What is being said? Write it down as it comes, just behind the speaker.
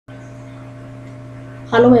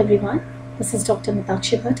Hello everyone, this is Dr.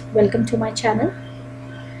 Mitakshi Bhatt. Welcome to my channel.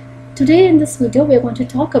 Today in this video we are going to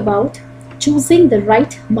talk about choosing the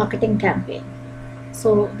right marketing campaign.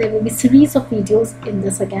 So there will be series of videos in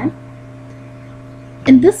this again.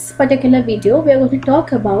 In this particular video we are going to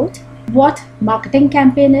talk about what marketing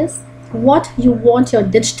campaign is, what you want your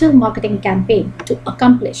digital marketing campaign to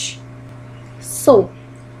accomplish. So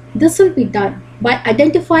this will be done by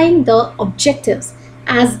identifying the objectives,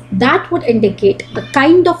 as that would indicate the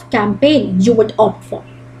kind of campaign you would opt for.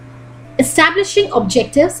 Establishing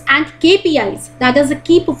objectives and KPIs, that is the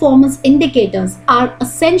key performance indicators, are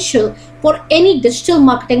essential for any digital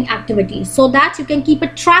marketing activity so that you can keep a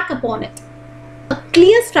track upon it. A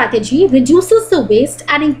clear strategy reduces the waste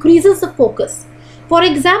and increases the focus. For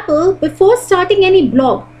example, before starting any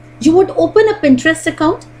blog, you would open a Pinterest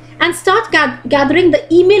account and start gathering the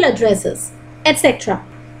email addresses, etc.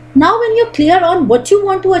 Now when you're clear on what you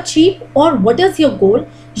want to achieve or what is your goal,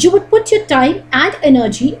 you would put your time and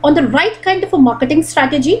energy on the right kind of a marketing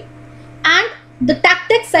strategy and the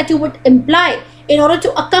tactics that you would employ in order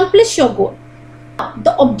to accomplish your goal.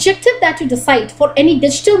 The objective that you decide for any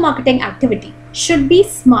digital marketing activity should be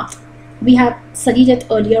SMART. We have studied it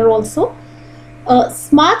earlier also.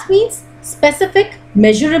 SMART means specific,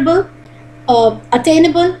 measurable,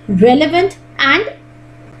 attainable, relevant, and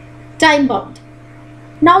time-bound.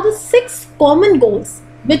 Now the 6 common goals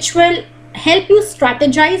which will help you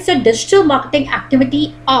strategize your digital marketing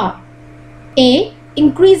activity are: A.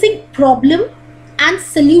 Increasing problem and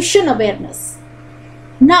solution awareness.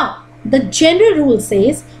 Now the general rule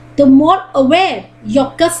says the more aware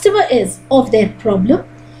your customer is of their problem,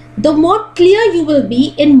 the more clear you will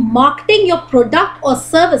be in marketing your product or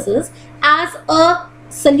services as a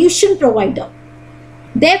solution provider.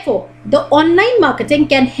 Therefore, the online marketing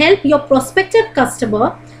can help your prospective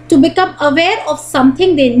customer to become aware of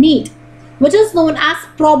something they need, which is known as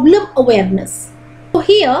problem awareness. So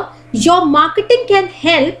here, your marketing can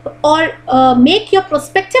help or make your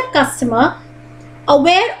prospective customer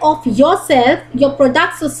aware of yourself, your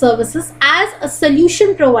products or services as a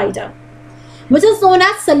solution provider, which is known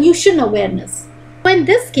as solution awareness. So in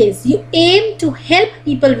this case, you aim to help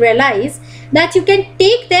people realize that you can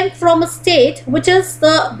take them from a state which is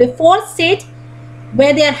the before state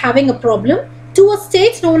where they are having a problem to a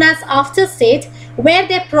state known as after state where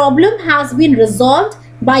their problem has been resolved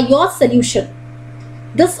by your solution.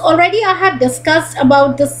 This already I have discussed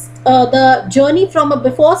about this the journey from a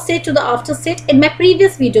before state to the after state in my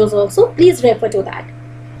previous videos also. Please refer to that.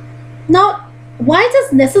 Now, why it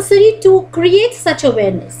is necessary to create such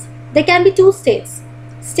awareness? There can be 2 states.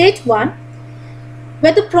 State 1,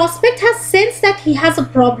 where the prospect has sensed that he has a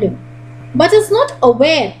problem but is not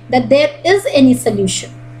aware that there is any solution.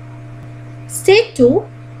 State 2,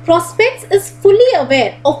 prospect is fully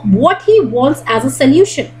aware of what he wants as a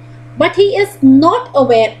solution, but he is not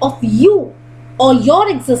aware of you or your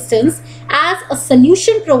existence as a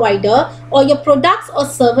solution provider or your products or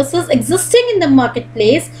services existing in the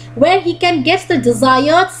marketplace where he can get the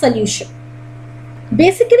desired solution.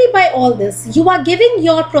 Basically, by all this, you are giving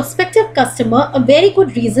your prospective customer a very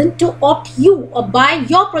good reason to opt you or buy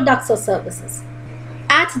your products or services.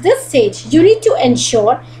 At this stage, you need to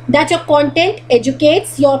ensure that your content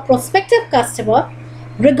educates your prospective customer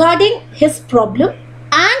regarding his problem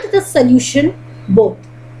and the solution both.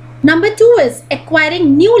 Number 2 is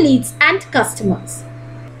acquiring new leads and customers.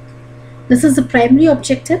 This is the primary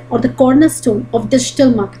objective or the cornerstone of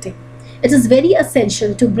digital marketing. It is very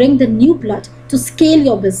essential to bring the new blood to scale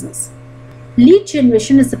your business. Lead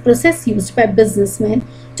generation is the process used by businessmen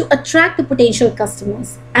to attract the potential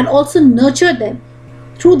customers and also nurture them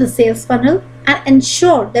through the sales funnel and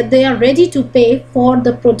ensure that they are ready to pay for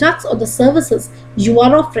the products or the services you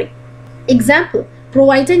are offering. Example,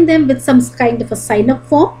 providing them with some kind of a sign-up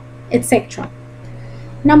form, etc.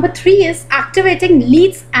 Number 3 is activating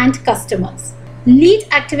leads and customers. Lead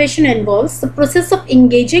activation involves the process of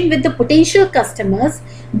engaging with the potential customers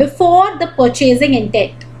before the purchasing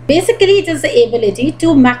intent. Basically, it is the ability to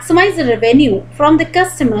maximize the revenue from the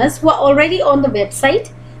customers who are already on the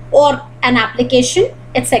website or an application,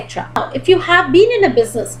 etc. Now, if you have been in a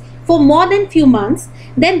business for more than few months,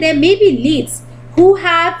 then there may be leads who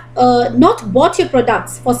have not bought your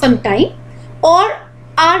products for some time or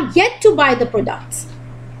are yet to buy the products.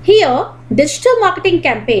 Here, digital marketing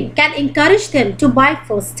campaign can encourage them to buy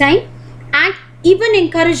first time and even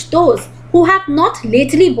encourage those who have not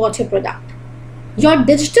lately bought your product. Your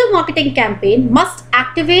digital marketing campaign must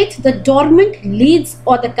activate the dormant leads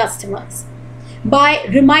or the customers by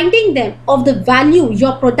reminding them of the value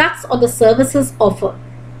your products or the services offer.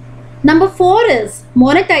 Number 4 is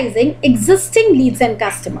monetizing existing leads and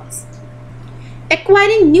customers.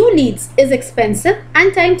 Acquiring new leads is expensive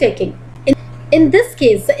and time-taking. In this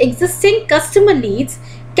case, the existing customer leads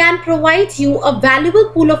can provide you a valuable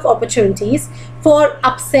pool of opportunities for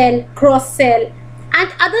upsell, cross-sell,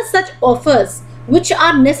 and other such offers which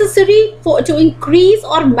are necessary to increase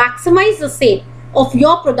or maximize the sale of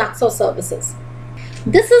your products or services.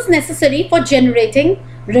 This is necessary for generating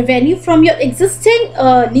revenue from your existing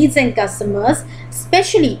leads and customers,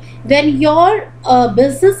 especially when your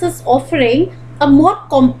business is offering a more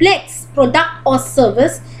complex product or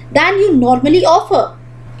service than you normally offer,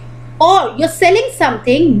 or you're selling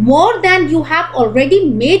something more than you have already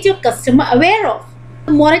made your customer aware of.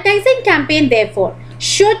 The monetizing campaign, therefore,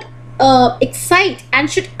 should excite and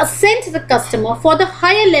should ascend the customer for the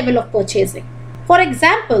higher level of purchasing. For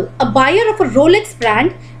example, a buyer of a Rolex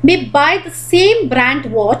brand may buy the same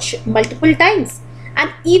brand watch multiple times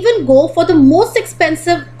and even go for the most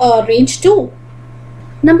expensive range too.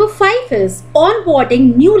 Number 5 is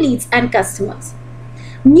onboarding new leads and customers.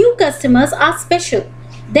 New customers are special.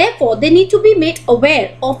 Therefore, they need to be made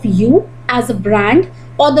aware of you as a brand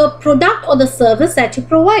or the product or the service that you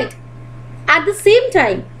provide. At the same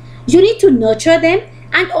time, you need to nurture them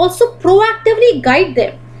and also proactively guide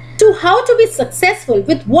them to how to be successful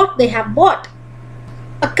with what they have bought.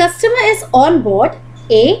 A customer is on board,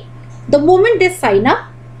 A, the moment they sign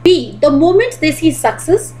up, B, the moment they see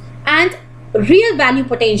success and real value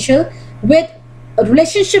potential with a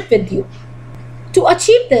relationship with you. To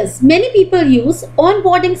achieve this, many people use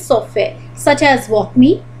onboarding software such as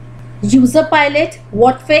WalkMe, UserPilot,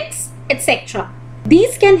 WhatFix, etc.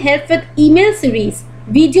 These can help with email series,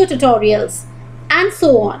 video tutorials, and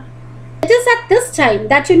so on. It is at this time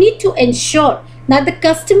that you need to ensure that the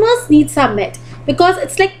customer's needs are met, because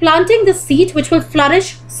it's like planting the seed which will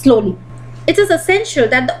flourish slowly. It is essential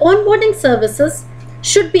that the onboarding services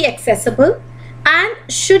should be accessible and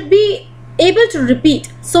should be able to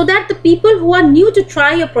repeat, so that the people who are new to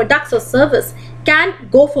try your products or service can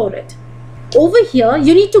go for it. Over here,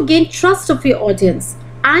 you need to gain trust of your audience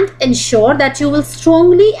and ensure that you will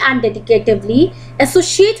strongly and dedicatively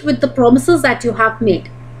associate with the promises that you have made,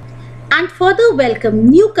 and further welcome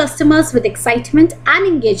new customers with excitement and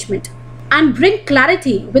engagement, and bring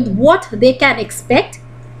clarity with what they can expect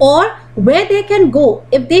or where they can go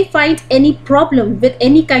if they find any problem with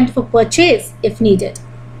any kind of a purchase if needed.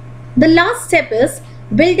 The last step is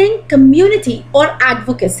building community or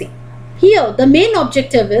advocacy. Here, the main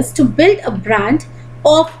objective is to build a brand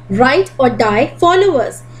of ride or die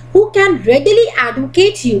followers who can readily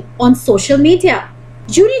advocate you on social media.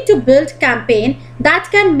 You need to build a campaign that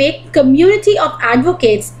can make community of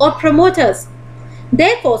advocates or promoters.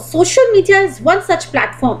 Therefore, social media is one such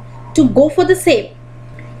platform to go for the same.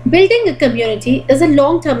 Building a community is a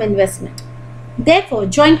long-term investment. Therefore,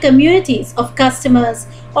 join communities of customers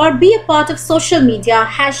or be a part of social media,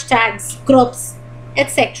 hashtags, groups,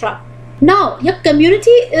 etc. Now, your community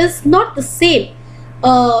is not the same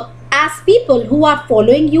as people who are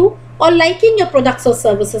following you or liking your products or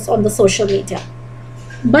services on the social media,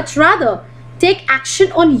 but rather take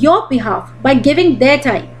action on your behalf by giving their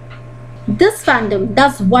time. This fandom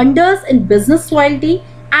does wonders in business loyalty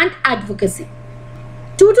and advocacy.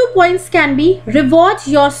 2 points can be: reward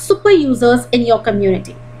your super users in your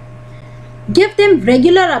community, give them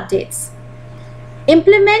regular updates,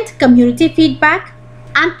 implement community feedback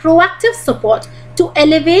and proactive support to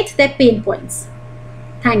elevate their pain points.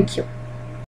 Thank you.